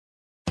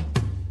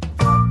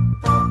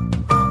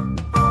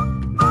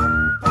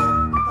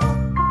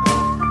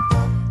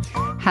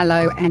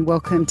Hello and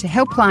welcome to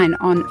Helpline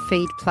on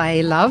Feed,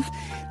 Play, Love.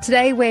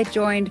 Today we're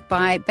joined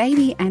by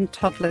baby and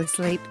toddler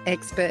sleep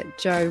expert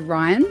Jo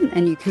Ryan,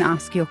 and you can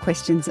ask your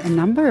questions a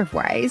number of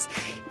ways.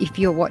 If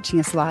you're watching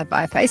us live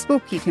via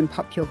Facebook, you can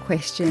pop your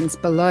questions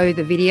below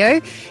the video.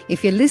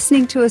 If you're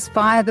listening to us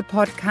via the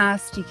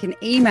podcast, you can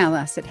email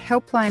us at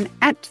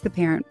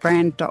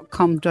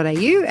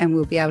helpline@theparentbrand.com.au and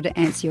we'll be able to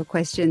answer your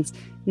questions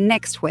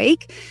next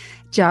week.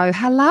 Jo,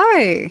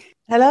 hello.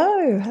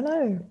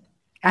 Hello.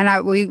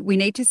 And we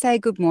need to say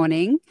good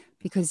morning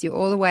because you're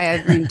all the way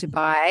over in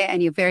Dubai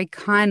and you very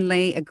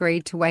kindly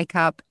agreed to wake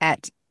up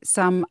at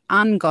some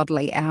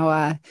ungodly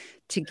hour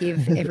to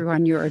give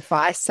everyone your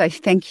advice. So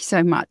thank you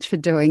so much for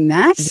doing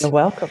that. You're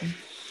welcome.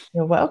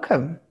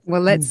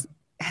 Well, let's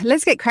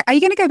get Are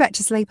you going to go back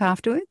to sleep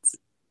afterwards?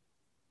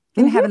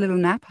 Going to have a little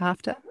nap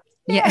after?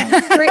 Yeah.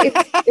 It's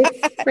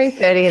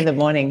 3:30 in the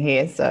morning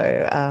here, so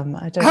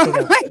I don't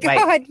think Oh my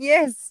God,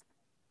 yes.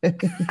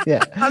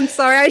 Yeah. I'm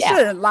sorry, I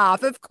shouldn't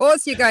laugh. Of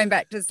course you're going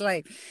back to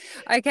sleep.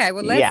 Okay,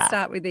 well, let's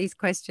start with these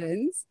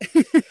questions.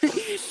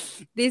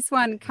 This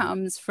one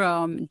comes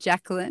from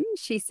Jacqueline.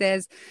 She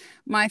says,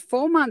 my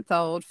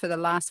 4-month-old for the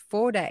last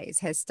 4 days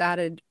has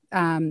started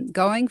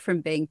going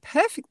from being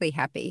perfectly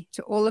happy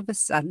to all of a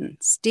sudden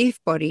stiff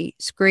body,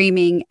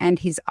 screaming, and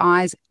his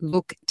eyes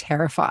look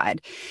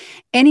terrified.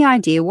 Any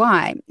idea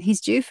why?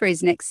 He's due for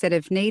his next set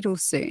of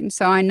needles soon,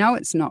 so I know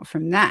it's not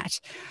from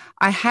that.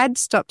 I had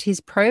stopped his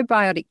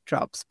probiotic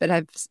drops, but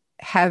have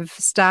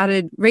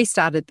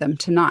restarted them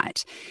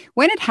tonight.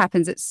 When it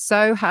happens, it's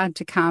so hard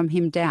to calm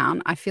him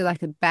down. I feel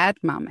like a bad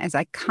mum as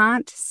I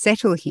can't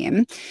settle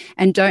him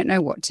and don't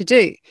know what to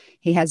do.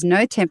 He has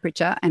no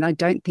temperature and I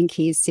don't think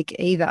he is sick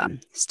either.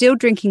 Still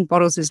drinking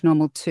bottles is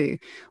normal too.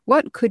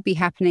 What could be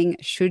happening?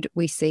 Should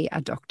we see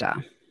a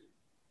doctor?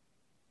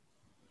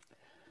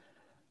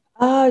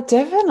 Oh,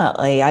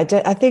 definitely. I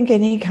think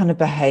any kind of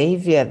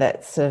behaviour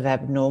that's sort of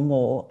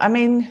abnormal. I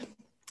mean,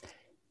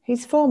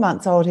 he's 4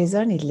 months old. He's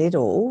only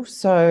little.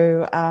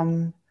 So,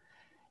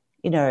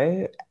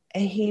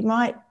 he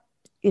might,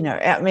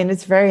 I mean,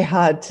 it's very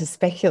hard to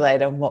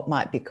speculate on what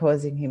might be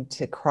causing him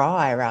to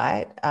cry,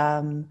 right?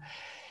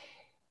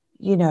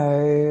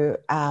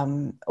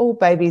 All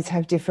babies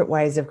have different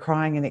ways of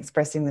crying and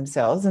expressing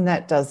themselves, and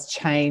that does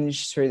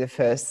change through the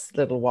first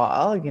little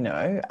while,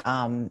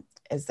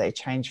 as they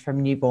change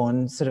from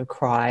newborn sort of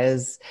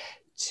criers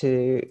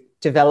to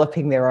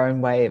developing their own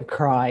way of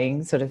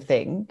crying sort of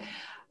thing.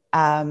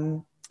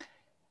 I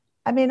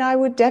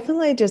would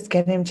definitely just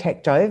get him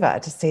checked over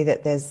to see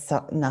that there's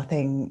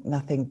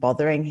nothing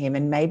bothering him,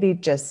 and maybe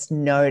just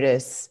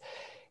notice,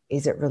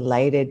 is it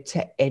related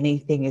to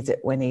anything? Is it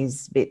when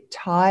he's a bit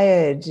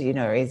tired?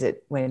 Is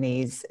it when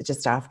he's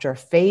just after a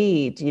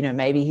feed?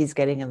 Maybe he's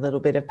getting a little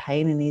bit of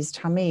pain in his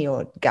tummy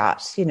or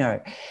gut,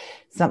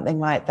 something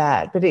like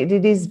that. But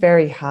it is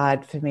very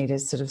hard for me to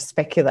sort of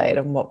speculate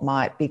on what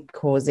might be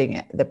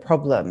causing the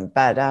problem.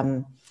 But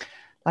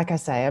like I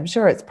say, I'm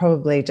sure it's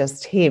probably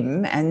just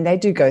him, and they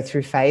do go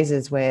through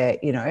phases where,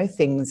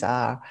 things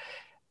are,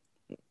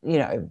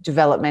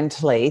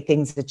 developmentally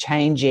things are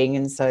changing.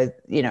 And so,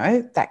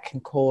 that can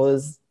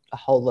cause a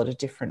whole lot of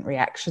different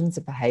reactions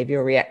and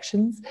behavioural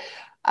reactions.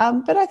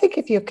 But I think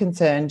if you're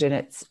concerned and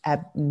it's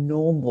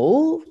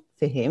abnormal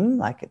for him,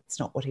 like it's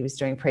not what he was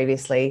doing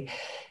previously,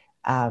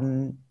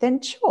 then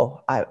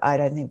sure, I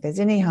don't think there's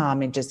any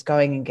harm in just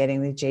going and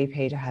getting the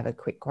GP to have a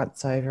quick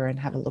once over and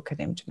have a look at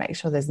him to make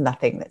sure there's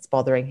nothing that's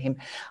bothering him.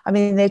 I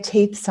mean, their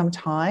teeth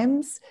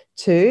sometimes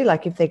too,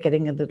 like if they're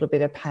getting a little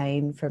bit of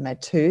pain from a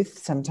tooth,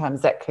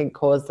 sometimes that can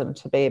cause them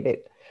to be a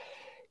bit,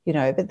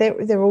 but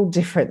they're all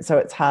different. So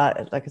it's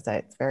hard, like I say,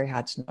 it's very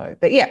hard to know.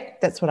 But yeah,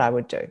 that's what I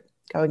would do.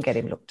 Go and get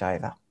him looked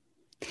over.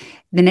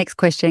 The next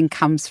question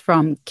comes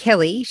from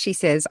Kelly. She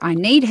says, I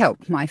need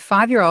help. My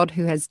 5-year-old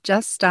who has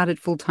just started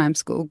full-time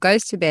school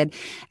goes to bed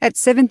at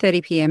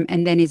 7:30 p.m.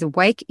 and then is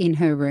awake in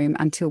her room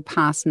until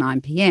past 9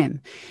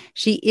 p.m.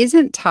 She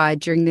isn't tired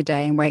during the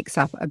day and wakes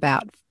up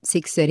about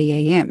 6:30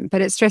 a.m.,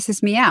 but it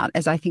stresses me out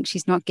as I think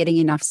she's not getting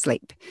enough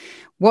sleep.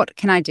 What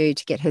can I do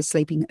to get her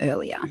sleeping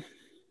earlier?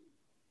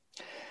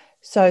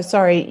 So,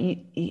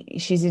 sorry,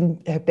 she's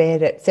in her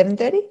bed at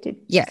 7:30, did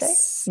you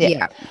say?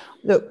 Yeah.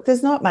 Look,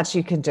 there's not much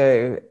you can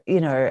do.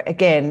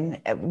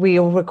 Again, we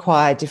all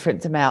require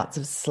different amounts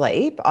of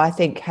sleep. I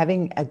think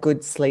having a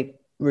good sleep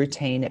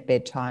routine at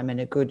bedtime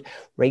and a good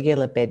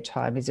regular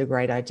bedtime is a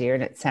great idea,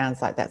 and it sounds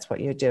like that's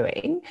what you're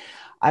doing.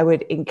 I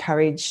would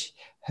encourage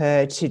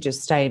her to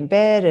just stay in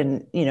bed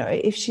and,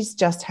 if she's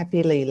just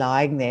happily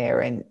lying there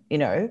and,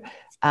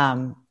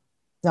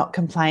 not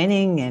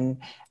complaining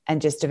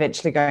and just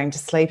eventually going to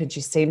sleep, and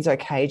she seems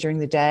okay during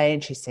the day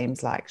and she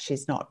seems like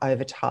she's not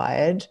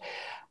overtired,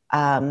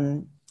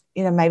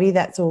 maybe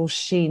that's all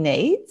she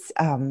needs.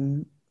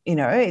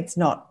 It's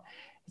not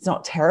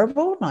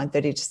terrible, 9:30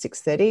 to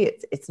 6:30.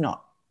 It's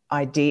not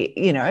ideal.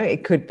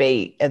 It could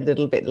be a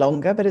little bit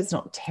longer, but it's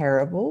not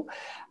terrible.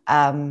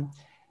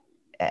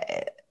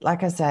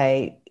 Like I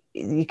say,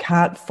 you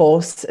can't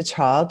force a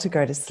child to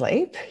go to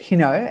sleep,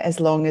 as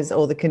long as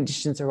all the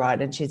conditions are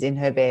right and she's in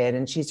her bed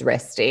and she's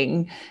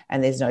resting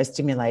and there's no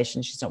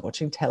stimulation, she's not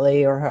watching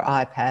telly or her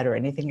iPad or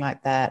anything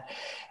like that,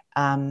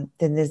 then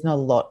there's not a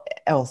lot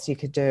else you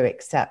could do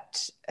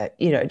except,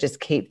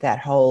 just keep that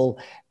whole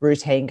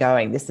routine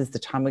going. This is the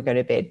time we go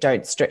to bed.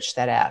 Don't stretch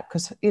that out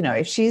because,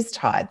 if she's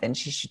tired, then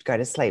she should go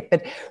to sleep.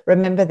 But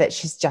remember that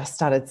she's just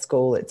started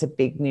school. It's a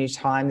big new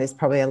time. There's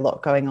probably a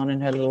lot going on in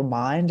her little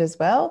mind as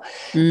well.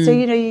 So,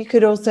 you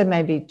could also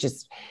maybe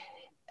just,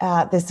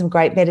 there's some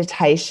great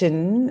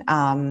meditation,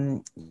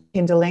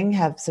 Kindling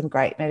have some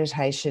great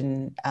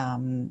meditation,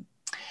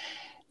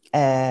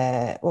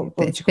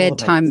 it's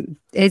bedtime.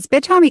 It's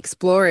Bedtime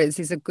Explorers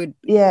is a good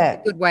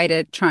way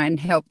to try and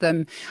help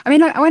them. I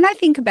mean, when I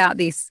think about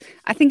this,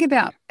 I think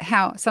about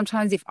how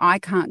sometimes if I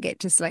can't get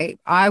to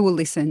sleep, I will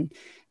listen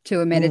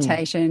to a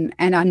meditation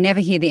and I never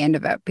hear the end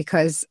of it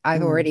because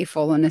I've already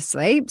fallen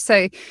asleep.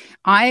 So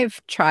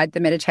I've tried the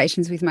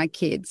meditations with my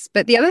kids.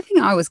 But the other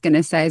thing I was going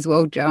to say as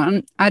well,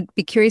 John, I'd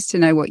be curious to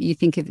know what you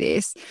think of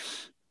this.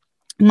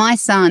 My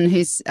son,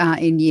 who's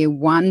in year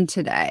 1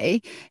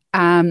 today,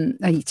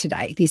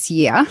 this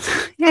year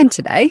and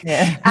today,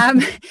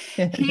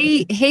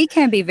 he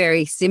can be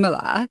very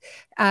similar.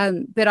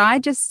 But I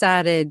just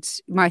started,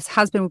 my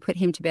husband would put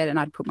him to bed and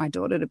I'd put my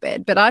daughter to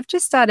bed. But I've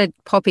just started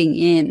popping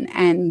in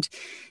and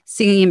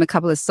singing him a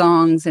couple of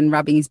songs and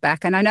rubbing his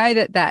back. And I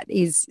know that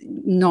is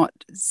not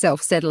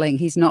self-settling.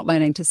 He's not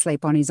learning to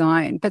sleep on his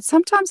own. But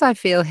sometimes I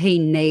feel he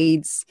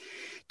needs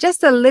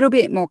just a little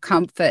bit more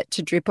comfort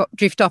to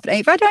drift off. And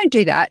if I don't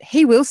do that,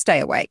 he will stay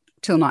awake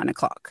till 9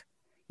 o'clock.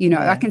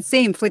 I can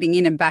see him flitting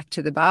in and back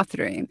to the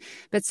bathroom.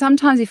 But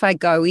sometimes if I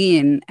go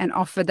in and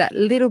offer that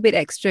little bit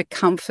extra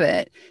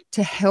comfort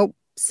to help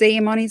see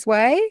him on his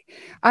way,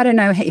 I don't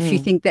know if you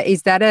think that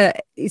is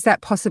that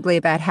possibly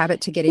a bad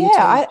habit to get into,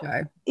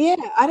 Joe? Yeah,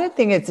 I don't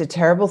think it's a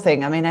terrible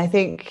thing. I mean, I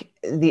think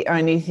the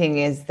only thing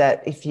is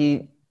that if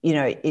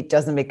it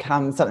doesn't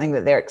become something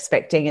that they're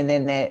expecting and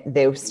then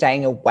they're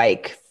staying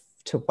awake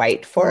to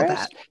wait for it.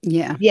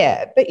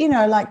 Yeah. But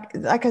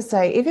like I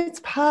say, if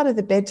it's part of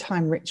the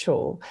bedtime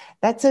ritual,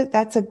 that's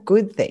a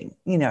good thing.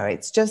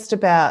 It's just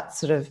about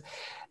sort of,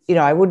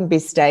 I wouldn't be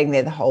staying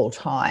there the whole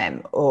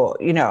time, or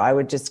I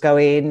would just go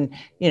in,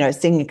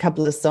 sing a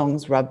couple of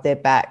songs, rub their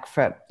back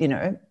for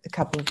a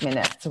couple of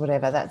minutes or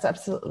whatever. That's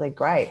absolutely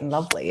great and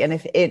lovely. And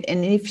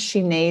if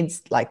she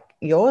needs, like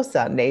your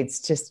son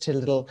needs, just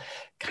to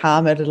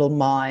calm a little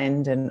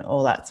mind and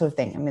all that sort of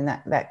thing, I mean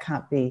that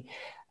can't be.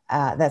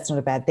 That's not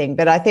a bad thing.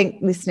 But I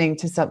think listening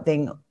to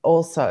something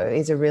also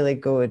is a really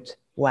good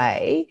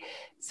way.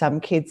 Some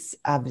kids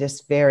are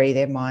just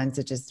their minds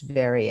are just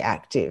very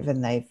active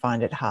and they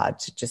find it hard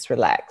to just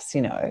relax,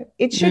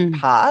 It should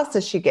pass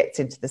as she gets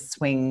into the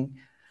swing,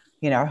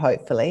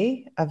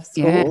 hopefully, of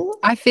school.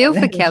 Yeah. I feel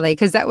for Kelly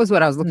because that was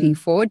what I was looking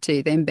forward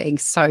to, them being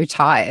so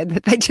tired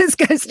that they just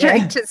go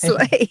straight to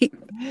sleep.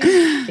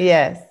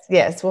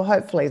 Yes. Well,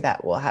 hopefully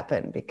that will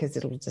happen because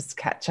it'll just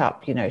catch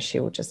up. She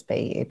will just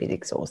be a bit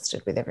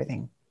exhausted with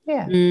everything.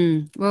 Yeah.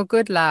 Well,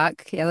 good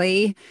luck,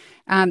 Kelly.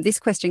 This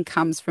question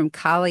comes from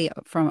Carly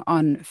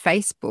on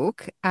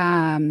Facebook.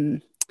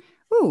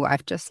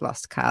 I've just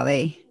lost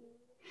Carly.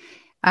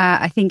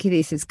 I think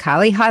this is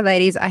Carly. Hi,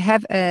 ladies. I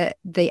have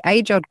the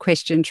age-old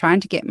question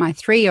trying to get my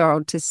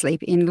 3-year-old to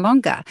sleep in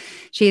longer.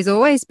 She has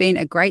always been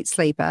a great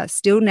sleeper,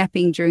 still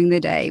napping during the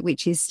day,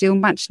 which is still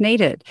much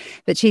needed.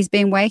 But she's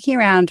been waking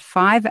around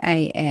 5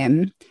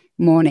 a.m.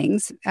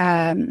 mornings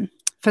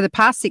for the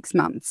past 6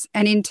 months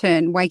and in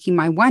turn waking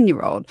my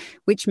 1-year-old,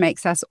 which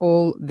makes us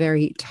all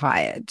very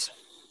tired.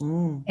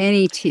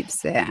 Any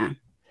tips there?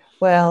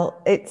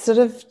 Well, it's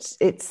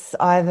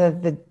either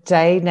the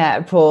day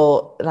nap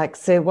or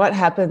so what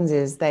happens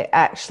is they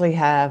actually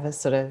have a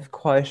sort of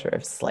quota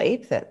of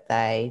sleep that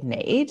they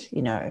need,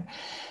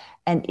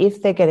 and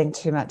if they're getting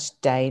too much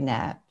day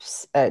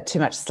naps, too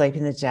much sleep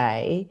in the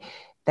day,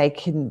 they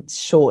can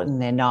shorten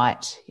their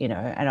night,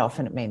 and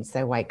often it means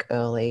they wake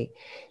early.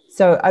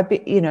 So I'd be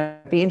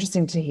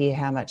interesting to hear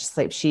how much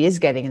sleep she is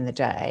getting in the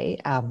day.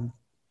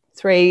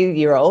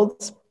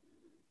 3-year-olds,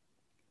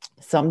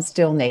 some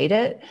still need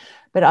it.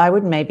 But I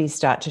would maybe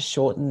start to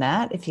shorten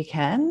that if you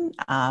can,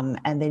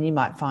 and then you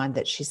might find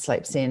that she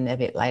sleeps in a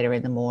bit later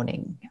in the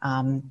morning.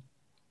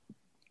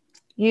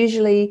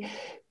 Usually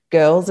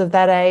girls of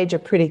that age are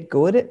pretty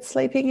good at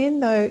sleeping in,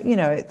 though,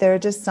 there are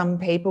just some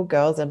people,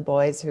 girls and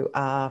boys, who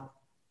are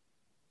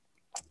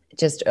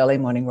just early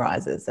morning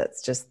risers.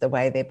 That's just the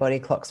way their body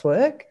clocks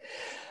work.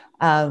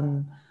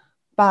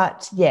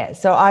 But yeah,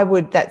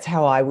 so that's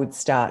how I would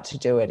start to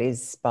do it,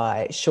 is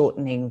by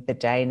shortening the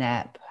day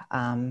nap.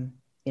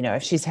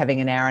 If she's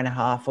having an hour and a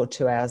half or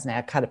 2 hours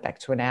now, cut it back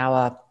to an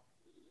hour,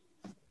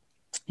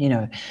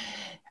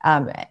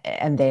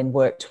 and then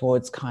work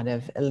towards kind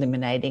of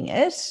eliminating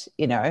it.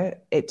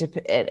 And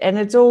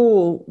it's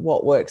all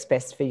what works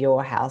best for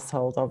your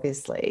household,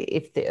 obviously.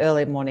 If the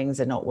early mornings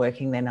are not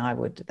working, then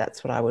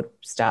that's what I would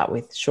start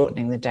with,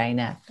 shortening the day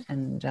nap.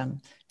 And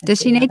does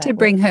she need to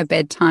bring her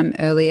bedtime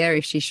earlier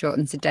if she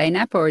shortens the day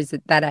nap, or is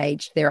it that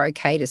age they're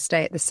okay to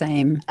stay at the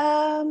same?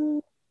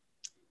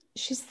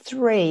 She's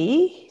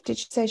 3. Did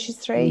she say she's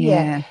 3?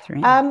 Yeah,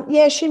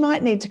 3. She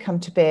might need to come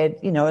to bed,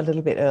 a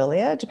little bit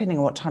earlier, depending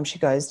on what time she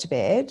goes to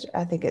bed.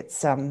 I think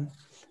it's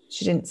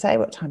she didn't say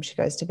what time she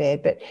goes to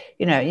bed, but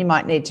you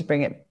might need to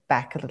bring it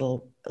back a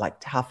little,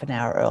 like half an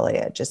hour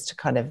earlier, just to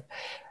kind of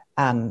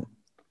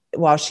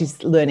while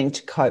she's learning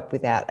to cope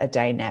without a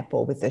day nap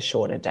or with a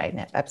shorter day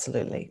nap.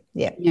 Absolutely.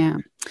 Yeah.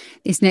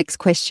 This next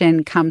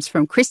question comes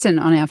from Kristen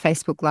on our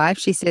Facebook Live.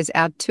 She says,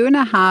 our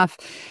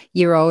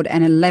 2.5-year-old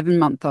and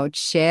 11-month-old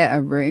share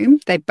a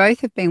room. They both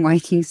have been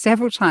waking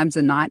several times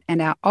a night,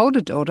 and our older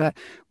daughter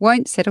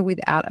won't settle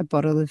without a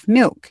bottle of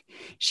milk.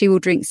 She will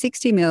drink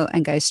 60 ml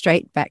and go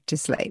straight back to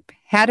sleep.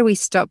 How do we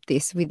stop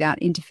this without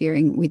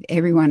interfering with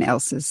everyone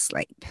else's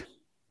sleep?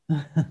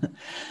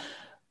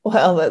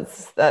 Well,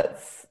 that's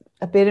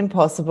a bit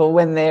impossible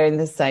when they're in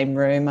the same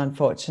room,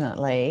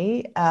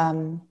 unfortunately.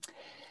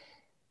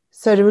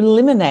 So to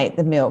eliminate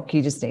the milk,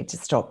 you just need to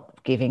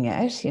stop giving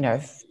it.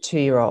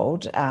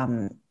 2-year-old,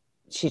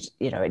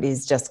 it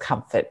is just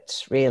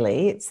comfort,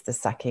 really. It's the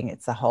sucking,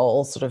 it's the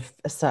whole sort of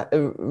a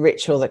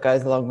ritual that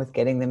goes along with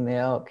getting the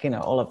milk,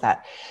 all of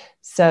that.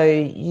 So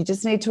you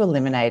just need to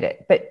eliminate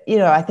it. But,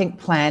 I think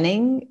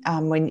planning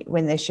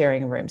when they're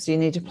sharing a room, so you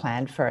need to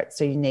plan for it.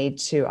 So you need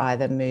to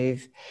either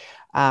move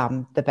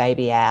the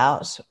baby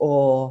out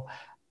or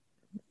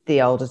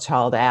the older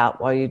child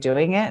out while you're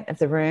doing it of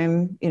the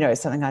room,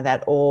 something like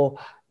that. Or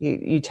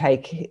you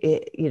take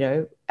it,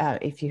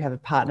 if you have a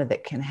partner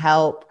that can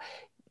help,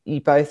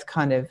 you both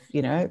kind of,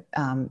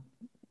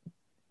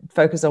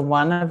 focus on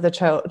one of the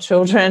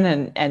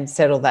children and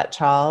settle that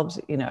child,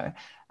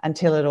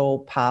 until it all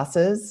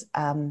passes.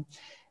 But,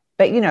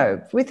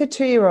 with a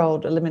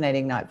 2-year-old,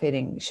 eliminating night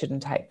feeding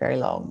shouldn't take very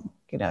long.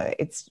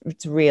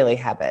 It's really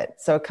habit.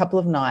 So a couple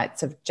of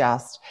nights of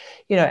just,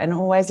 and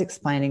always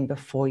explaining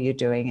before you're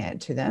doing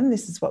it to them,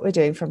 this is what we're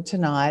doing from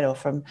tonight, or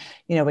from,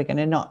 we're going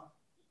to not,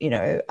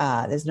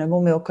 there's no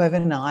more milk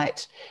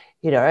overnight,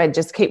 and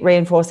just keep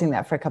reinforcing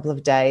that for a couple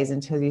of days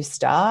until you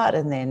start.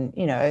 And then,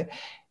 no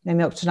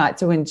milk tonight.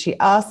 So when she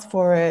asks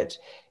for it,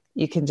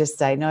 you can just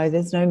say, no,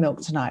 there's no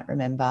milk tonight,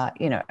 remember,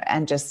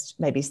 and just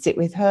maybe sit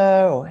with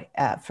her or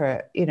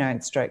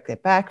and stroke their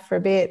back for a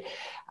bit.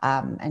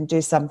 And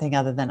do something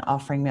other than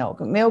offering milk.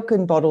 Milk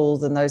and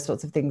bottles and those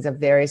sorts of things are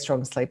very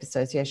strong sleep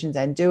associations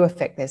and do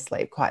affect their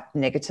sleep quite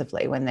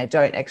negatively when they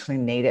don't actually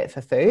need it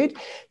for food.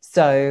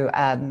 So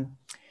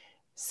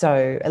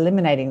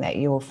eliminating that,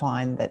 you will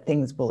find that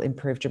things will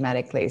improve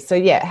dramatically.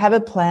 So have a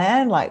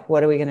plan, like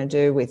what are we going to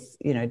do with,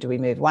 do we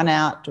move one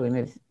out? Do we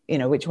move,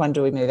 which one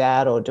do we move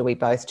out? Or do we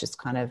both just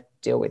kind of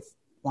deal with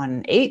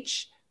one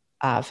each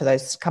for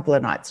those couple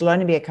of nights? It'll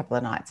only be a couple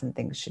of nights and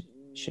things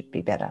should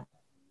be better.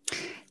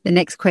 The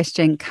next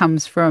question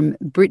comes from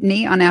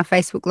Brittany on our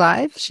Facebook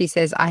Live. She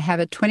says, I have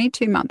a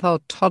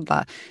 22-month-old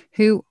toddler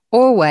who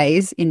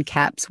always, in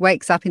caps,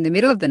 wakes up in the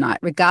middle of the night,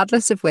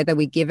 regardless of whether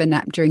we give a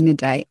nap during the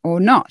day or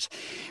not.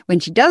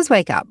 When she does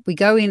wake up, we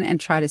go in and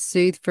try to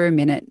soothe for a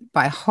minute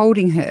by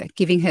holding her,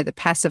 giving her the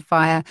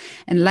pacifier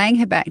and laying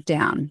her back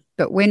down.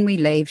 But when we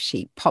leave,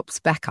 she pops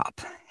back up.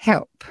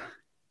 Help.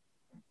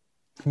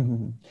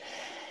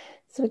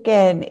 So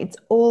again, it's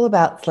all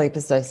about sleep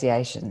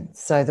association.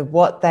 So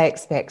what they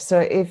expect. So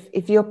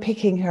if you're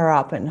picking her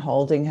up and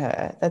holding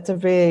her, that's a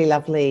really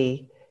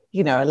lovely,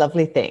 a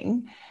lovely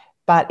thing.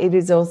 But it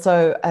is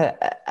also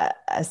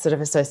a sort of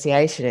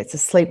association. It's a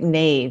sleep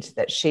need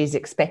that she's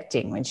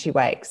expecting when she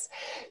wakes.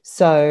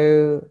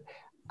 So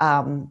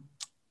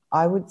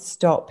I would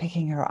stop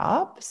picking her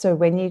up. So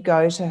when you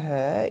go to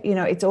her,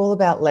 it's all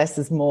about less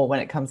is more when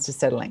it comes to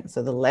settling.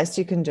 So the less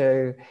you can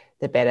do,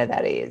 the better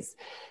that is.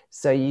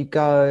 So you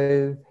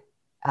go,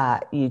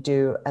 you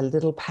do a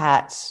little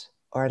pat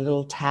or a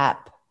little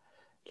tap,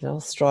 a little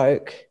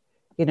stroke,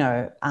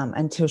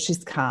 until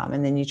she's calm,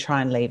 and then you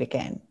try and leave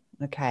again,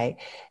 okay?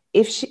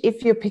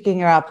 If you're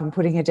picking her up and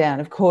putting her down,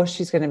 of course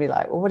she's going to be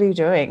like, well, what are you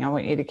doing? I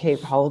want you to keep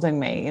holding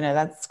me.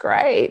 That's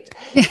great.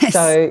 Yes.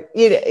 So,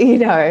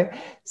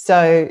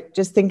 so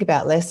just think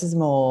about less is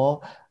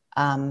more.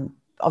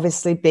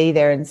 Obviously be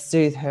there and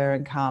soothe her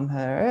and calm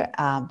her.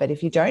 But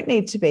if you don't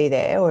need to be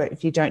there, or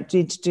if you don't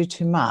need to do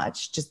too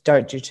much, just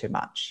don't do too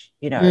much,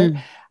 give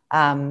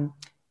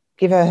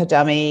her her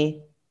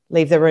dummy,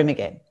 leave the room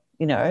again,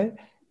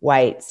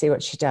 wait, see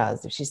what she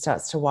does. If she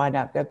starts to wind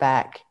up, go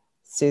back,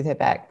 soothe her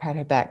back, pat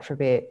her back for a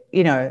bit,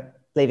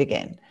 leave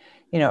again.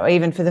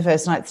 Even for the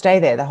first night, stay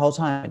there the whole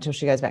time until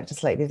she goes back to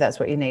sleep, if that's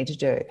what you need to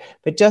do.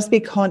 But just be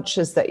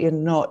conscious that you're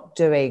not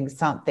doing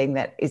something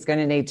that is going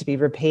to need to be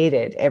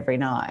repeated every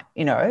night,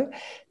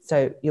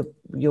 So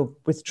you're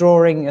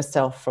withdrawing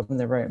yourself from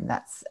the room.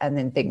 And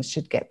then things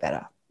should get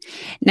better.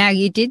 Now,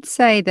 you did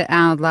say that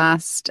our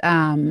last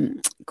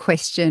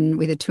question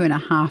with a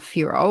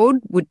 2.5-year-old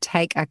would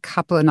take a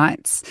couple of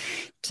nights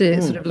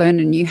to sort of learn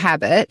a new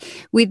habit.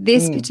 With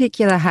this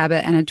particular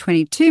habit and a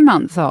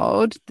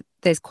 22-month-old,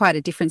 there's quite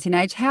a difference in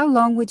age. How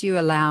long would you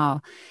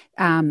allow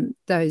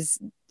those,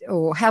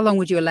 or how long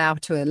would you allow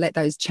to let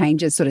those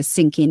changes sort of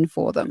sink in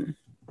for them?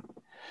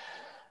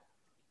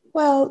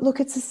 Well, look,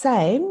 it's the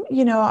same.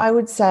 I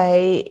would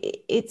say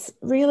it's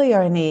really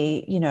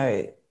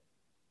only,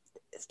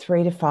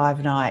 3 to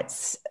 5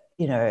 nights,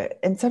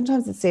 and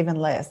sometimes it's even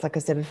less, like I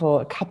said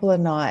before, a couple of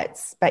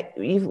nights. But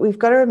we've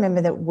got to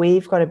remember that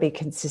we've got to be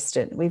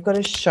consistent. We've got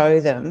to show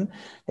them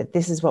that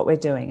this is what we're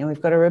doing, and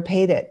we've got to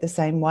repeat it the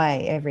same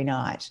way every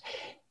night.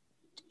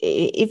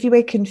 If you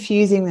were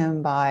confusing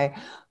them by,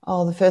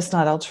 oh, the first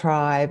night I'll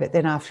try, but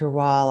then after a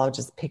while I'll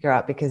just pick her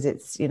up because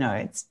it's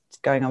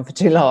going on for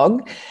too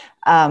long,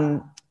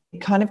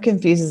 it kind of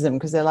confuses them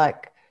because they're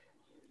like,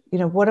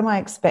 what do I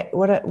expect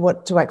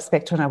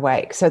when I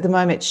wake? So at the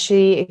moment,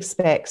 she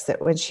expects that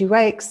when she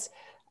wakes,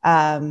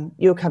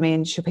 you'll come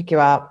in, she'll pick you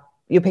up,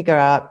 you'll pick her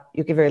up,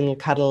 you'll give her a little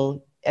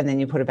cuddle, and then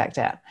you put her back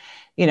down.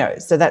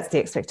 So that's the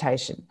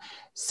expectation.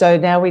 So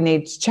now we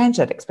need to change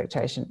that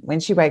expectation. When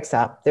she wakes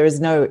up,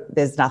 there's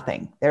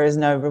nothing. There is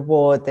no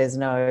reward. There's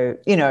no,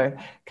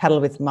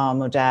 cuddle with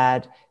mom or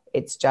dad.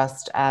 It's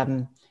just,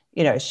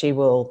 she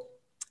will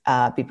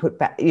be put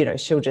back,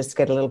 she'll just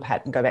get a little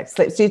pat and go back to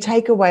sleep. So you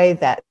take away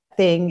that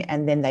thing,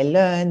 and then they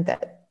learn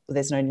that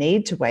there's no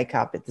need to wake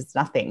up if there's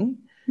nothing.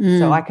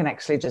 So I can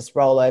actually just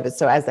roll over.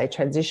 So as they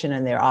transition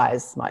and their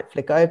eyes might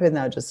flick open,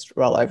 they'll just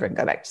roll over and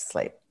go back to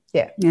sleep.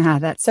 Yeah.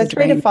 That's so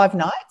 3 to 5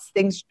 nights,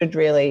 things should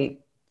really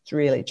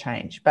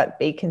change, but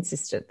be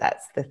consistent.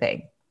 That's the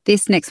thing.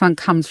 This next one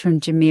comes from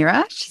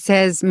Jamira. She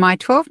says, my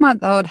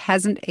 12-month-old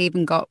hasn't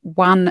even got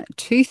one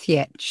tooth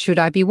yet. Should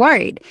I be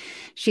worried?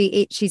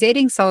 She's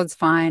eating solids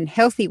fine,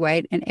 healthy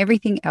weight, and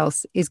everything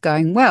else is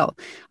going well.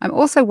 I'm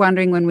also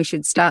wondering when we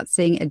should start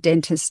seeing a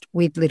dentist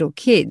with little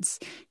kids.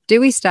 Do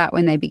we start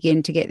when they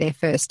begin to get their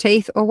first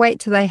teeth, or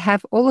wait till they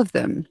have all of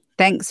them?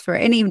 Thanks for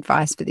any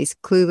advice for this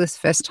clueless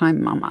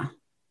first-time mama.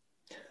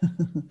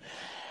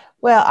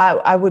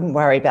 Well, I wouldn't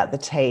worry about the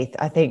teeth.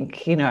 I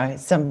think,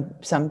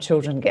 some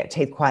children get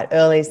teeth quite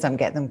early, some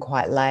get them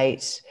quite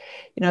late.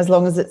 As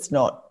long as it's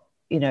not,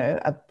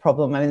 a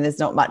problem. I mean, there's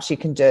not much you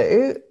can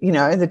do.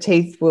 The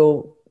teeth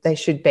they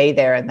should be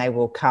there and they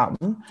will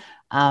come.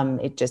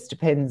 It just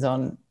depends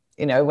on,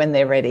 when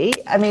they're ready.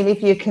 I mean,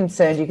 if you're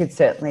concerned, you could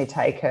certainly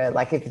take her,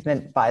 like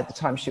by the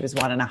time she was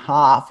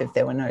 1.5, if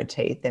there were no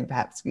teeth, then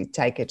perhaps you'd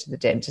take her to the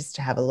dentist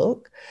to have a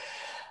look.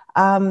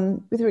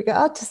 With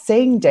regard to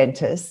seeing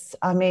dentists,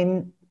 I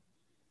mean,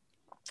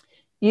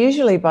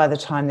 usually by the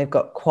time they've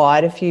got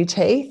quite a few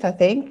teeth, I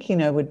think,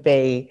 would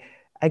be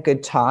a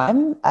good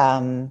time.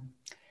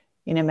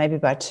 Maybe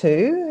by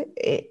 2,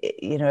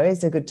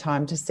 is a good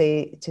time to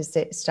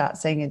start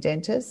seeing a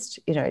dentist,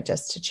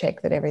 just to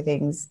check that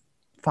everything's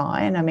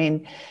fine. I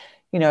mean,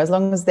 as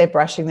long as they're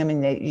brushing them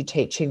and you're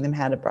teaching them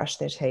how to brush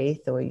their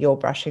teeth, or you're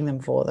brushing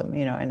them for them,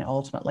 and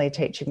ultimately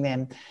teaching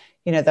them,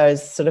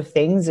 those sort of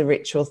things, the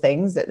ritual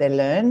things that they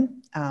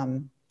learn,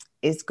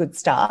 is a good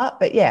start.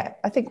 But yeah,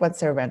 I think once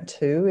they're around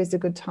 2 is a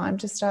good time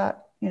to start,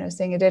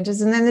 seeing a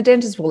dentist. And then the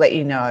dentist will let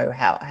you know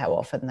how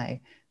often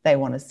they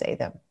want to see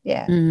them.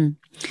 Yeah.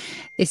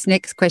 This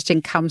next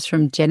question comes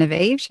from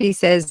Genevieve. She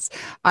says,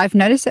 I've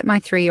noticed that my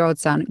 3-year-old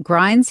son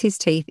grinds his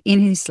teeth in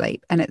his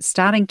sleep, and it's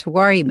starting to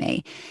worry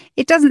me.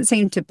 It doesn't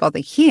seem to bother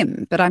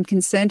him, but I'm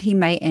concerned he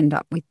may end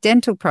up with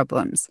dental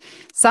problems.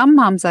 Some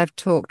mums I've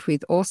talked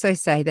with also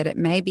say that it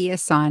may be a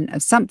sign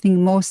of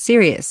something more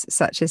serious,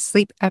 such as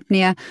sleep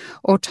apnea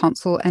or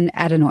tonsil and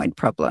adenoid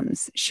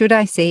problems. Should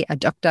I see a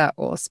doctor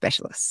or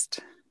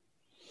specialist?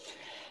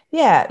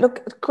 Yeah,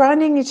 look,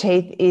 grinding your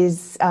teeth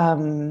is,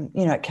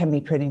 it can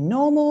be pretty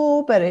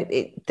normal, but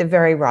they're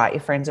very right. Your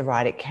friends are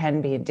right. It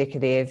can be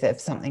indicative of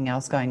something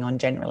else going on,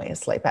 generally a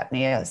sleep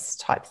apnea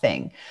type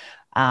thing.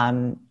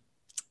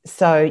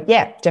 So,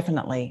 yeah,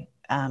 definitely.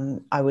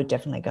 I would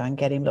definitely go and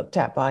get him looked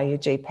at by your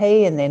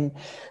GP, and then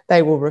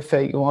they will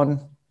refer you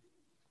on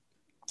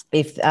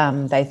if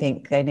they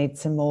think they need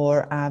some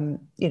more,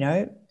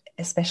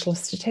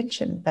 specialist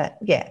attention. But,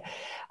 yeah.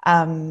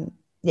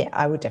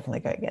 I would definitely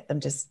go get them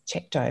just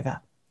checked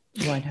over.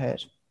 It won't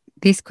hurt.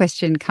 This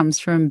question comes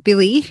from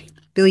Billy.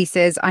 Billy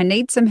says, I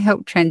need some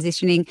help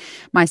transitioning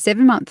my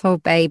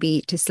 7-month-old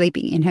baby to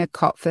sleeping in her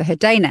cot for her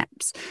day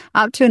naps.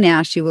 Up till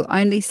now, she will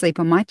only sleep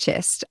on my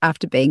chest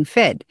after being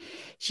fed.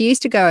 She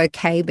used to go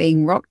okay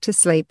being rocked to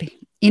sleep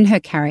in her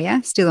carrier,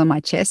 still on my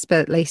chest, but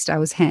at least I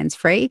was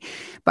hands-free.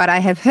 But I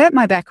have hurt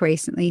my back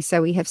recently,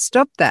 so we have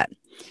stopped that.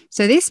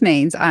 So this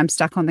means I'm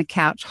stuck on the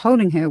couch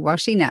holding her while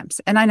she naps,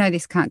 and I know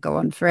this can't go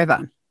on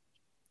forever.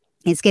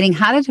 It's getting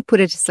harder to put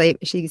her to sleep.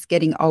 She's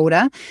getting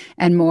older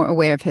and more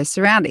aware of her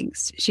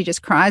surroundings. She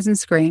just cries and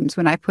screams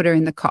when I put her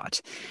in the cot,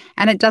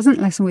 and it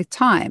doesn't lessen with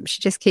time.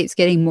 She just keeps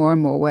getting more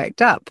and more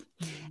worked up.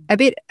 A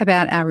bit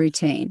about our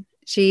routine.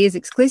 She is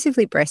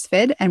exclusively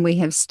breastfed, and we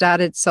have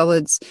started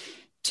solids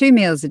 2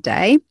 meals a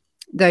day.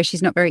 though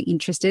she's not very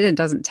interested and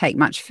doesn't take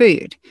much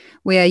food.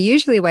 We are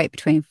usually awake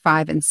between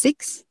 5 and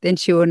 6. Then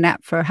she will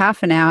nap for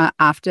half an hour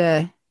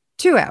after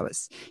 2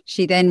 hours.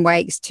 She then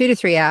wakes 2 to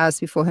 3 hours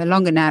before her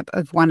longer nap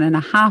of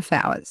 1.5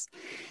 hours.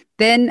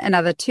 Then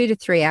another 2 to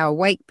 3 hour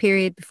wake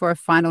period before a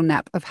final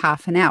nap of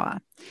half an hour.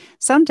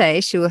 Some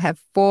days she will have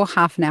 4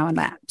 half-an-hour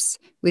naps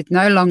with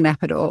no long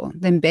nap at all.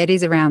 Then bed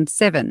is around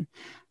 7.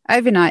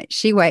 Overnight,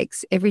 she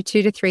wakes every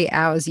 2 to 3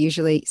 hours,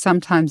 usually,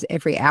 sometimes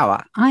every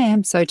hour. I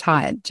am so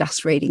tired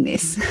just reading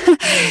this.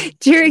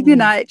 During the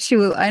night, she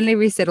will only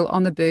resettle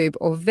on the boob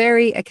or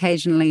very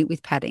occasionally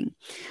with padding.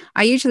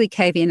 I usually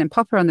cave in and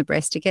pop her on the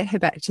breast to get her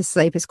back to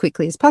sleep as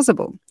quickly as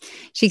possible.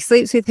 She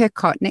sleeps with her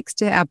cot next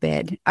to our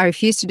bed. I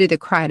refuse to do the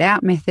cried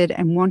out method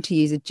and want to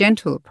use a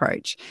gentle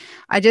approach.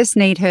 I just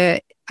need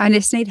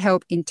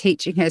help in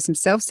teaching her some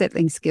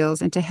self-settling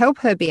skills and to help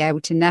her be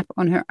able to nap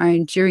on her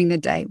own during the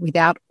day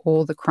without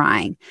all the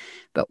crying.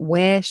 But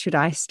where should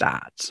I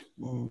start?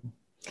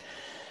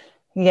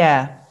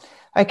 Yeah.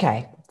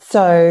 Okay.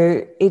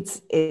 So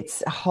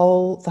the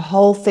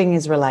whole thing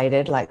is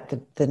related, like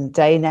the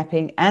day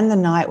napping and the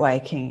night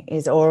waking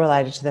is all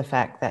related to the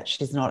fact that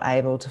she's not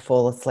able to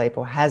fall asleep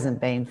or hasn't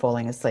been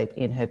falling asleep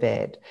in her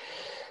bed.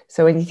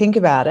 So when you think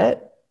about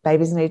it,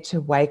 babies need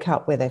to wake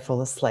up where they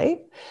fall asleep.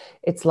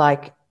 It's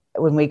like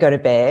when we go to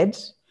bed,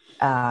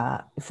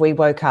 if we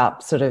woke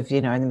up sort of,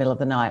 in the middle of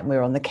the night and we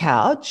were on the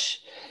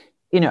couch,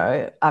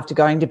 after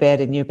going to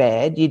bed in your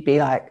bed, you'd be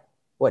like,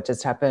 what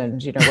just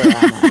happened? Where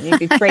am I? You'd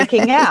be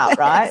freaking out,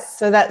 right?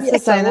 So that's the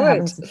same that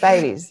happens with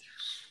babies.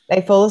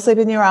 They fall asleep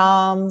in your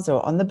arms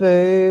or on the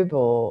boob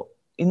or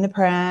in the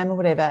pram or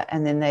whatever,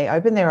 and then they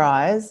open their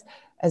eyes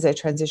as they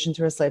transition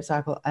through a sleep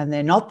cycle and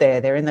they're not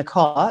there. They're in the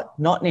cot,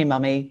 not near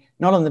mummy,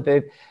 not on the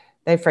boob.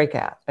 They freak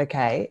out,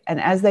 okay?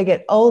 And as they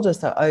get older,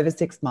 so over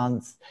 6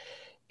 months,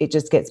 it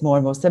just gets more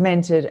and more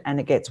cemented and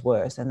it gets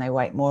worse and they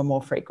wake more and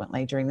more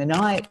frequently during the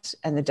night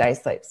and the day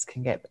sleeps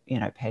can get,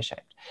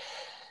 pear-shaped.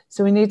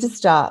 So we need to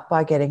start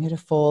by getting her to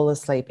fall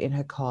asleep in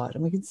her cot,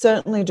 and we can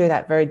certainly do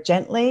that very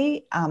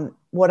gently.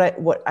 What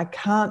I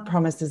can't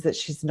promise is that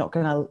she's not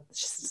gonna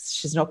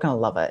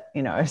love it,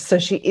 So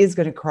she is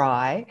going to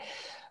cry,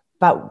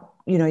 but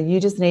you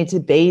just need to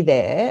be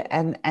there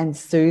and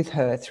soothe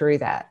her through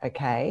that,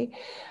 okay?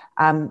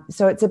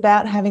 So it's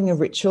about having a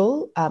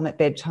ritual at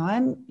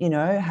bedtime.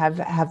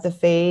 Have the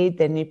feed,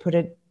 then you put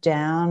it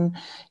down,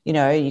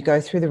 you go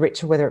through the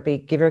ritual, whether it be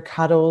give her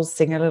cuddles,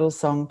 sing a little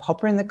song,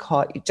 pop her in the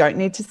cot. You don't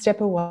need to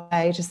step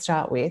away to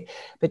start with,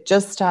 but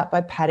just start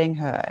by patting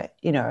her.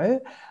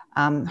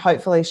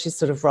 Hopefully she's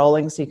sort of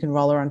rolling, so you can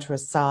roll her onto a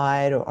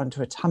side or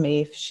onto a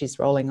tummy if she's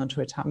rolling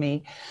onto a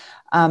tummy,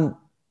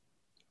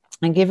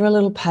 and give her a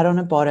little pat on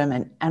her bottom.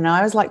 And I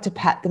always like to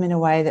pat them in a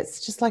way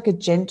that's just like a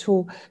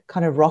gentle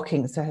kind of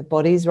rocking. So her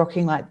body's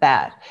rocking like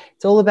that.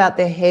 It's all about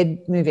their head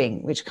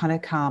moving, which kind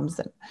of calms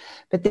them.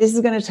 But this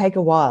is going to take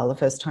a while the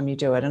first time you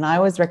do it. And I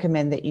always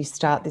recommend that you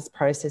start this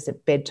process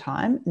at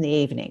bedtime in the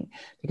evening,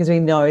 because we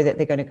know that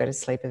they're going to go to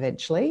sleep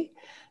eventually,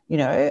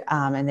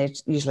 and they're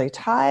usually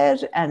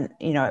tired, and,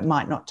 it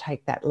might not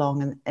take that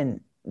long.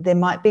 And there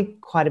might be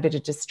quite a bit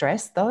of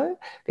distress though,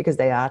 because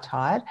they are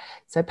tired.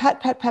 So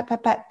pat, pat, pat,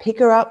 pat, pat, pick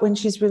her up when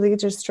she's really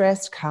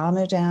distressed, calm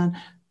her down,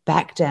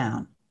 back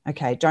down.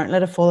 Okay. Don't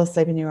let her fall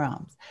asleep in your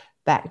arms.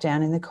 Back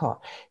down in the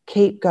cot.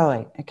 Keep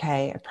going.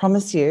 Okay. I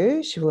promise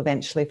you she will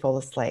eventually fall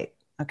asleep.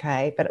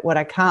 Okay. But what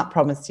I can't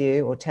promise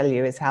you or tell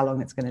you is how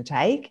long it's going to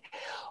take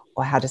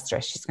or how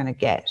distressed she's going to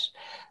get.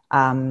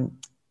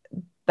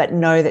 But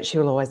know that she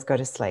will always go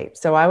to sleep.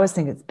 So I always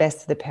think it's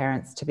best for the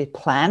parents to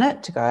plan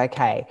it, to go,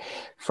 okay,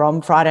 from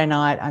Friday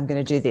night, I'm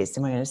going to do this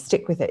and we're going to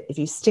stick with it. If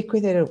you stick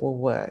with it, it will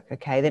work.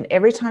 Okay. Then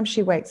every time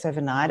she wakes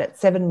overnight at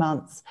 7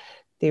 months,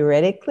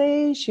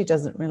 theoretically, she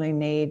doesn't really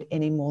need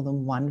any more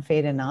than one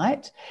feed a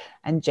night.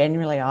 And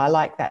generally, I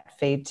like that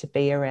feed to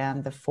be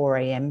around the 4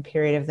 a.m.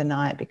 period of the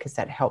night, because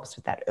that helps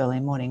with that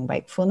early morning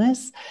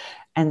wakefulness.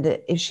 And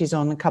if she's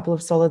on a couple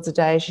of solids a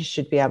day, she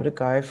should be able to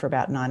go for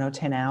about 9 or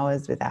 10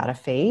 hours without a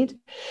feed,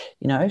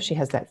 if she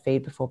has that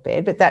feed before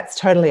bed. But that's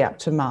totally up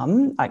to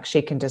mum. Like,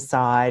 she can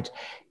decide,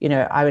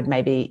 I would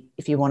maybe,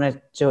 if you want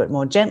to do it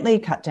more gently,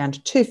 cut down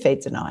to 2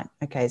 feeds a night.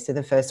 Okay, so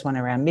the first one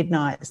around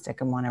midnight, the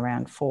second one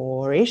around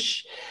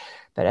 4-ish.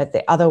 But at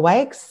the other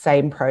wakes,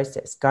 same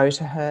process. Go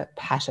to her,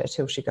 pat her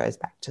till she goes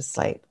back to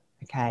sleep.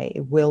 Okay,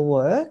 it will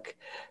work.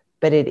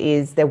 But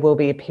there will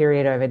be a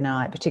period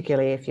overnight,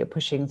 particularly if you're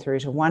pushing through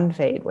to 1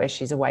 feed, where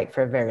she's awake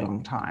for a very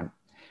long time.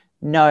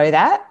 Know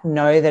that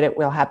it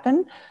will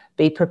happen.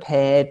 Be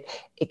prepared.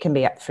 It can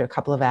be up for a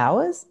couple of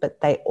hours,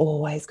 but they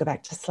always go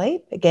back to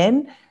sleep.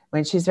 Again,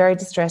 when she's very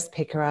distressed,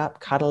 pick her up,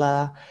 cuddle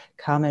her,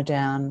 calm her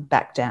down,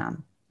 back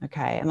down.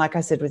 Okay. And like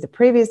I said with the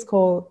previous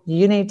call,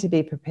 you need to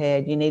be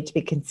prepared. You need to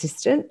be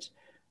consistent.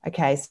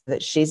 Okay. So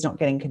that she's not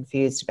getting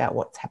confused about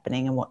what's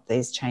happening and what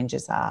these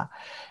changes are.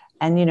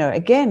 And,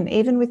 again,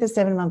 even with a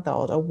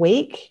 7-month-old, a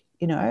week,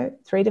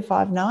 3 to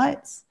 5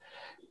 nights,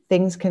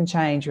 things can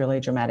change really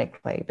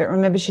dramatically. But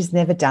remember, she's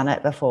never done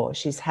it before.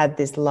 She's had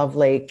this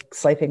lovely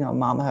sleeping on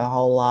mum her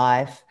whole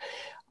life.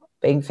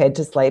 being fed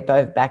to sleep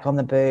back on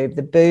the boob.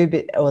 The boob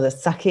or the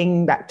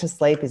sucking back to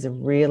sleep is a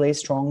really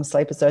strong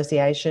sleep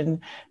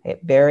association. They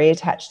get very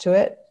attached to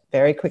it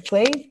very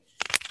quickly.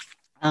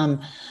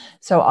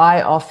 So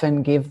I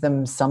often give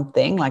them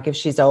something, like if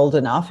she's old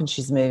enough and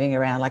she's moving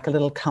around, like a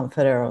little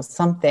comforter or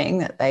something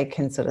that they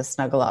can sort of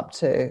snuggle up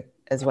to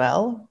as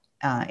well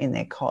in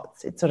their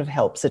cots. It sort of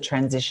helps the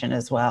transition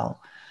as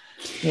well.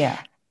 Yeah.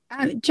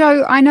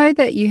 Jo, I know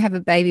that you have a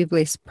Baby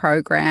Bliss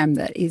program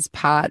that is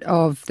part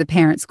of the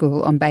Parent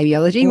School on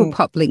Babyology. We'll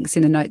pop links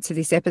in the notes of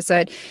this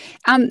episode.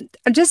 I'm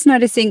just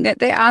noticing that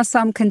there are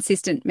some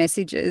consistent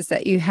messages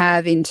that you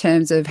have in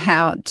terms of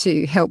how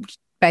to help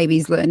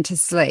babies learn to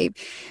sleep.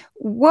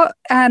 What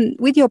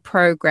with your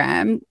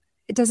program,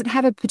 does it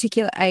have a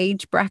particular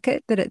age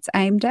bracket that it's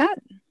aimed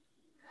at?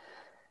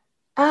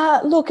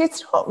 Look,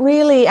 it's not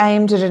really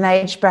aimed at an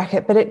age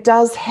bracket, but it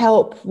does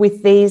help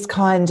with these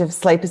kind of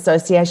sleep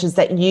associations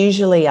that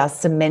usually are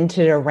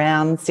cemented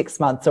around 6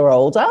 months or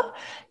older.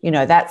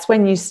 That's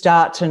when you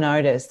start to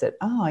notice that,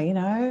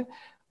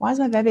 why is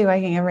my baby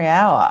waking every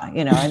hour,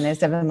 and they're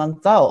 7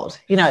 months old?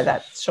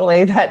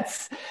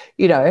 That's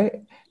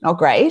not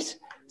great.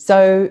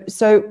 So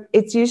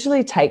it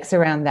usually takes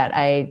around that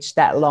age,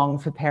 that long,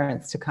 for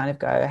parents to kind of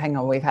go, hang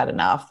on, we've had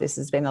enough. This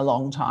has been a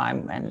long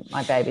time and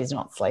my baby's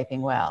not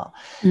sleeping well.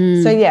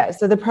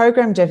 So the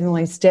program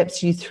definitely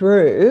steps you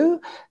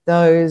through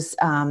those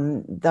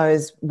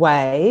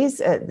ways,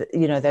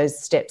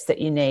 those steps that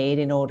you need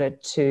in order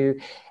to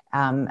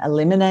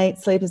eliminate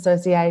sleep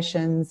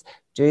associations,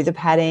 do the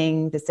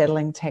padding, the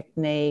settling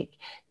technique,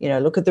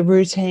 look at the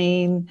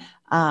routine,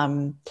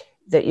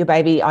 that your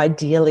baby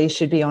ideally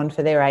should be on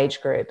for their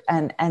age group.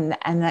 And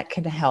that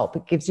can help.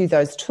 It gives you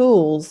those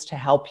tools to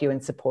help you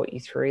and support you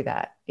through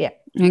that. Yeah.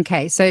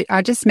 Okay. So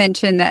I just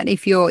mentioned that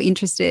if you're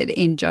interested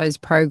in Jo's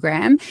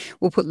program,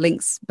 we'll put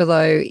links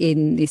below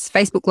in this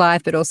Facebook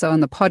Live, but also on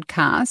the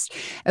podcast,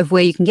 of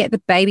where you can get the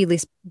Baby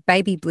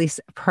Bliss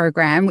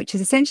program, which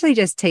is essentially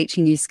just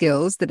teaching you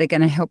skills that are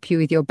going to help you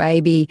with your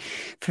baby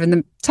from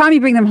the time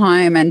you bring them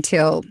home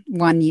until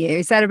 1 year.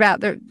 Is that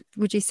about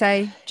would you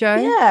say, Jo?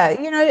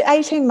 Yeah,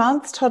 18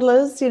 months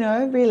toddlers,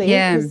 really,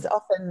 because Yeah.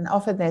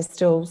 often they're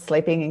still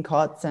sleeping in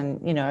cots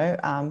and,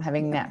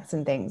 having naps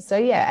and things. So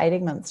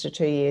 18 months to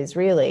 2 years,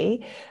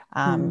 really,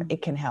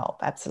 it can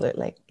help.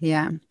 Absolutely.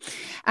 Yeah.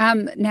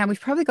 Now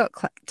we've probably got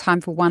time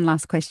for one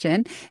last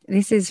question.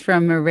 This is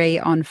from Marie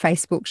on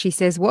Facebook. She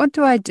says, what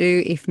do I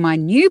do if my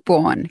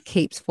newborn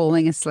keeps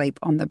falling asleep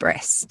on the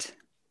breast?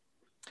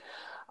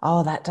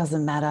 Oh, that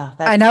doesn't matter.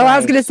 That's I know. great. I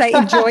was going to say,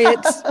 enjoy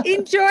it.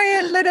 Enjoy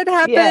it. Let it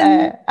happen.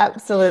 Yeah,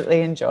 absolutely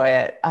enjoy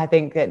it. I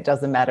think it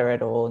doesn't matter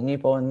at all.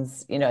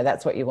 Newborns,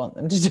 that's what you want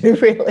them to do,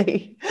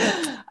 really.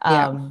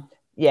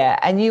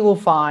 And you will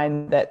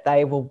find that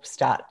they will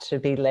start to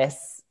be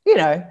less,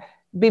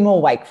 be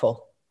more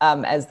wakeful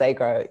as they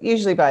grow.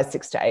 Usually by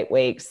 6 to 8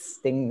 weeks,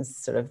 things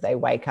sort of, they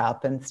wake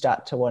up and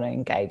start to want to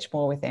engage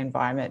more with the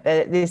environment. But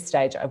at this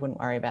stage, I wouldn't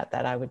worry about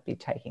that. I would be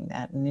taking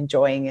that and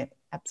enjoying it.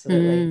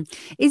 Absolutely.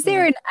 Is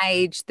there an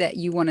age that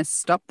you want to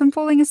stop them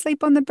falling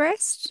asleep on the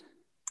breast?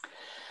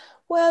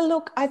 Well,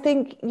 look, I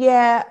think,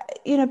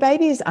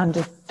 babies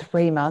under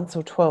 3 months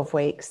or 12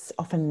 weeks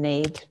often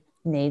need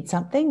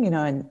something,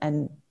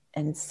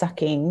 and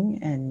sucking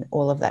and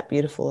all of that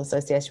beautiful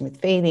association with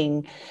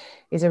feeding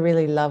is a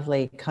really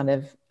lovely kind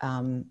of,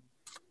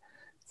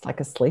 it's like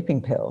a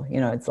sleeping pill,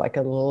 it's like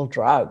a little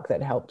drug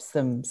that helps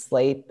them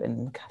sleep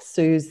and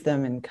soothes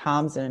them and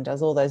calms them and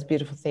does all those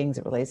beautiful things.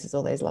 It releases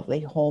all those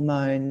lovely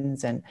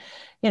hormones and,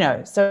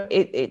 so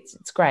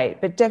it's great,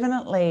 but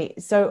definitely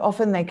so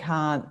often they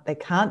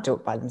can't do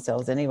it by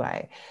themselves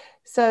anyway.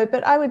 So,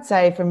 but I would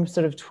say from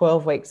sort of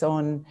 12 weeks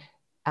on,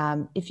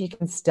 if you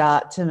can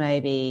start to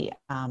maybe,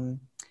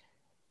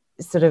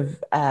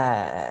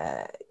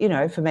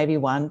 for maybe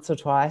once or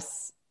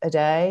twice a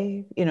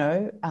day,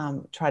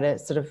 try to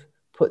sort of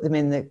put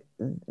them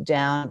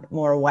down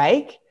more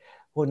awake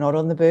or not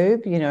on the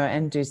boob,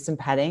 and do some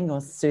padding or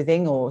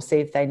soothing or see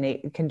if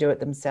they can do it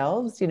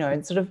themselves,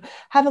 and sort of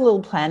have a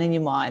little plan in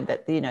your mind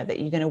that, that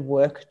you're going to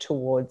work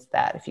towards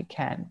that if you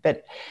can.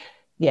 But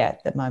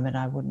at the moment,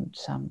 I wouldn't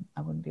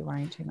be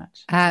worrying too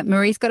much.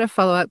 Marie's got a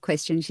follow-up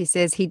question. She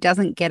says he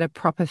doesn't get a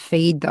proper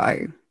feed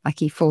though. Like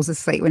he falls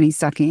asleep when he's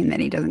sucking and then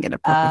he doesn't get a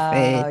proper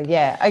feed.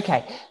 Yeah.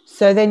 Okay.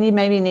 So then you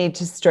maybe need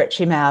to stretch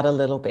him out a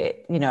little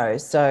bit,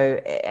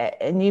 So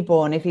a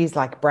newborn, if he's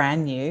like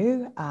brand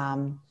new,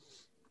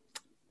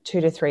 2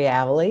 to 3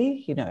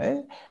 hourly,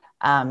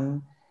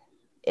 and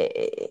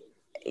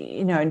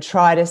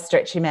try to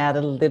stretch him out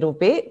a little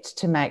bit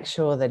to make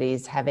sure that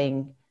he's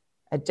having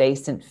a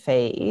decent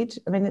feed.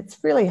 I mean,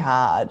 it's really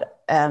hard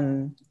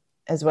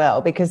as well,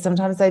 because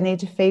sometimes they need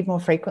to feed more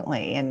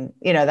frequently and,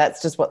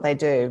 that's just what they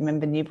do.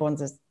 Remember,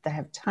 newborns, they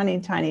have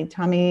tiny, tiny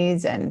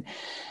tummies and,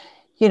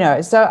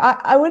 so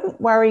I wouldn't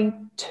worry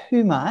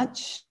too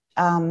much,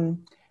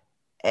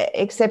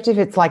 except if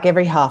it's like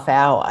every half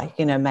hour,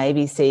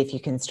 maybe see if you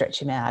can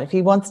stretch him out. If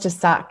he wants to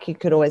suck, you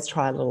could always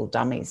try a little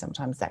dummy.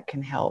 Sometimes that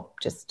can help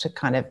just to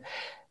kind of,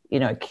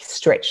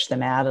 stretch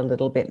them out a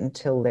little bit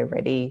until they're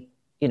ready,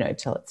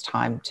 till it's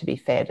time to be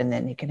fed, and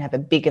then he can have a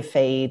bigger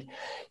feed,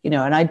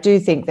 and I do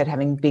think that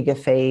having bigger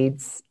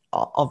feeds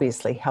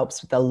obviously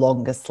helps with the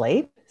longer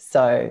sleep.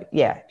 So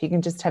yeah, if you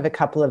can just have a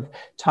couple of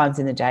times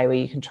in the day where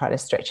you can try to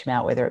stretch him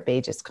out, whether it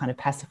be just kind of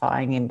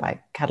pacifying him by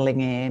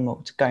cuddling him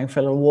or going for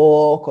a little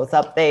walk or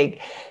something,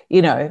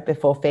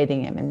 before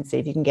feeding him, and see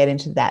if you can get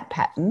into that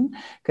pattern.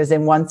 Because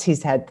then once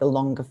he's had the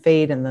longer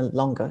feed and the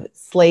longer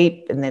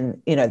sleep, and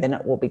then, then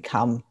it will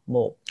become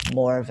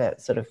more of a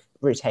sort of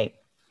routine.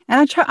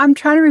 And I'm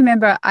trying to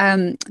remember,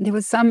 there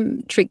was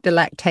some trick the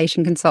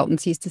lactation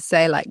consultants used to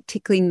say, like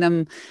tickling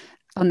them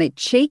on their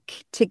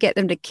cheek to get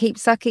them to keep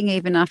sucking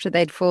even after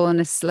they'd fallen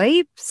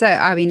asleep. So,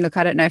 I mean, look,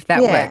 I don't know if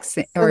that works.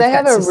 So they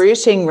have a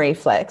rooting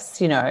reflex,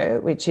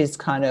 which is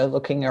kind of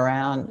looking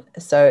around.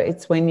 So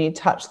it's when you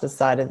touch the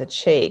side of the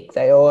cheek,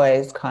 they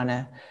always kind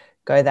of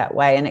go that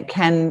way, and it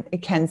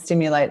can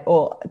stimulate,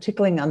 or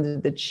tickling under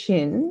the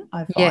chin,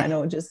 I find,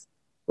 or just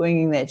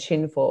swinging their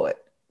chin forward.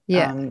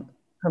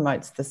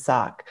 Promotes the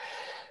suck.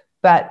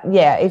 But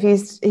yeah, if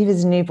he's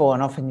a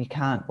newborn, often you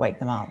can't wake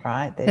them up,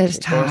 right? They're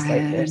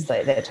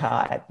asleep, they're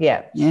tired.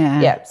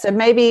 Yeah. So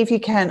maybe if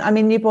you can, I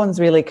mean, newborns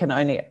really can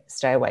only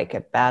stay awake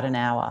about an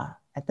hour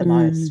at the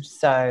most.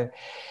 So,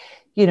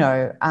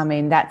 I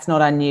mean, that's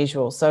not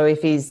unusual. So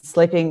if he's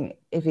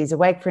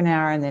awake for an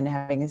hour and then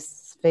having a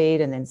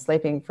feed and then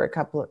sleeping for a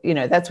couple of,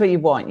 that's what you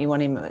want. You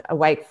want him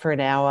awake for an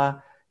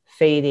hour,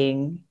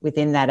 feeding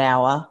within that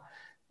hour,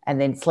 and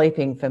then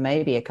sleeping for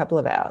maybe a couple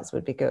of hours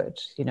would be good,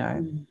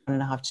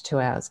 1.5 to 2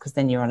 hours, because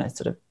then you're on a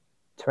sort of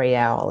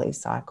 3-hourly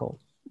cycle.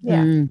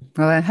 Yeah.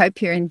 Well, I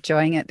hope you're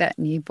enjoying it. That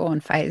newborn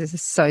phase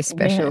is so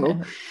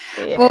special.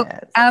 Yeah. Well,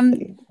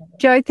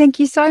 Jo, thank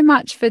you so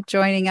much for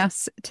joining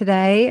us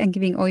today and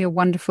giving all your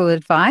wonderful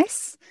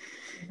advice.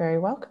 You're very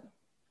welcome.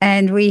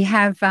 And we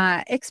have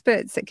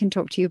experts that can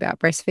talk to you about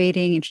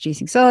breastfeeding,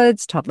 introducing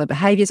solids, toddler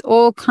behaviours,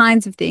 all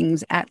kinds of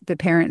things at the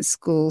Parents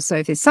School. So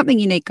if there's something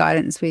you need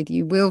guidance with,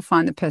 you will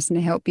find the person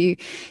to help you.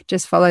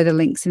 Just follow the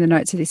links in the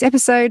notes of this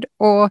episode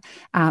or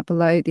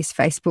below this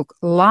Facebook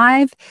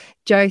Live.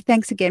 Jo,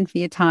 thanks again for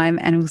your time,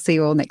 and we'll see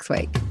you all next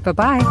week.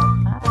 Bye-bye.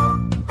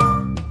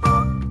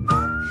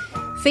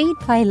 Feed,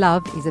 Play,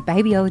 Love is a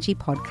babyology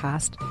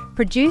podcast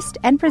produced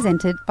and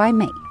presented by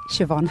me,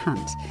 Siobhan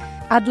Hunt.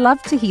 I'd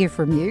love to hear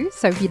from you,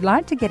 so if you'd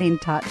like to get in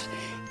touch,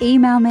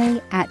 email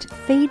me at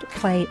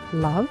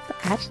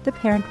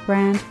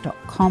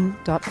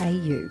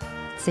feedplaylove@theparentbrand.com.au.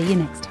 See you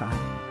next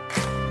time.